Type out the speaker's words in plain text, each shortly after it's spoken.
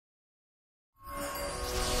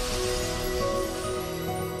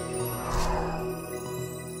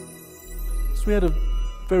So we had a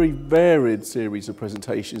very varied series of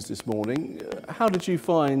presentations this morning. How did you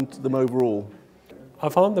find them overall? I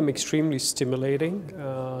found them extremely stimulating,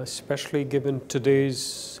 especially given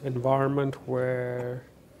today's environment where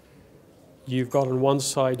you've got on one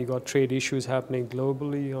side, you've got trade issues happening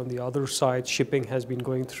globally. On the other side, shipping has been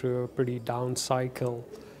going through a pretty down cycle.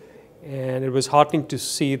 And it was heartening to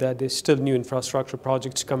see that there's still new infrastructure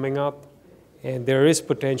projects coming up, and there is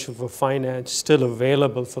potential for finance still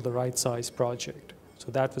available for the right size project.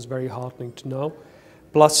 So that was very heartening to know.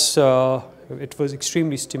 Plus, it was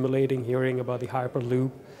extremely stimulating hearing about the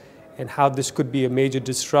Hyperloop and how this could be a major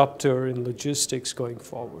disruptor in logistics going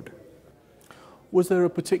forward. Was there a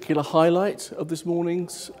particular highlight of this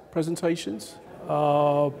morning's presentations?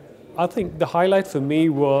 I think the highlight for me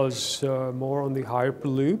was more on the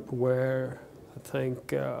Hyperloop, where I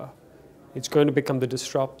think it's going to become the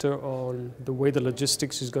disruptor on the way the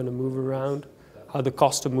logistics is going to move around, how the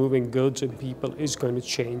cost of moving goods and people is going to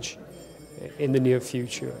change in the near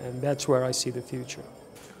future, and that's where I see the future.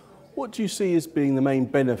 What do you see as being the main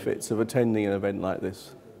benefits of attending an event like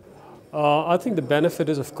this? I think the benefit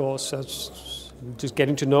is, of course, just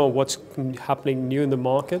getting to know what's happening new in the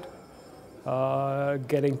market,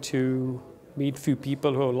 getting to meet a few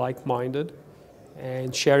people who are like-minded,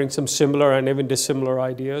 and sharing some similar and even dissimilar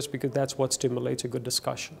ideas, because that's what stimulates a good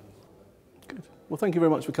discussion. Good. Well, thank you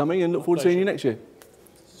very much for coming, and look forward to seeing you next year.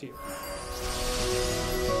 See you.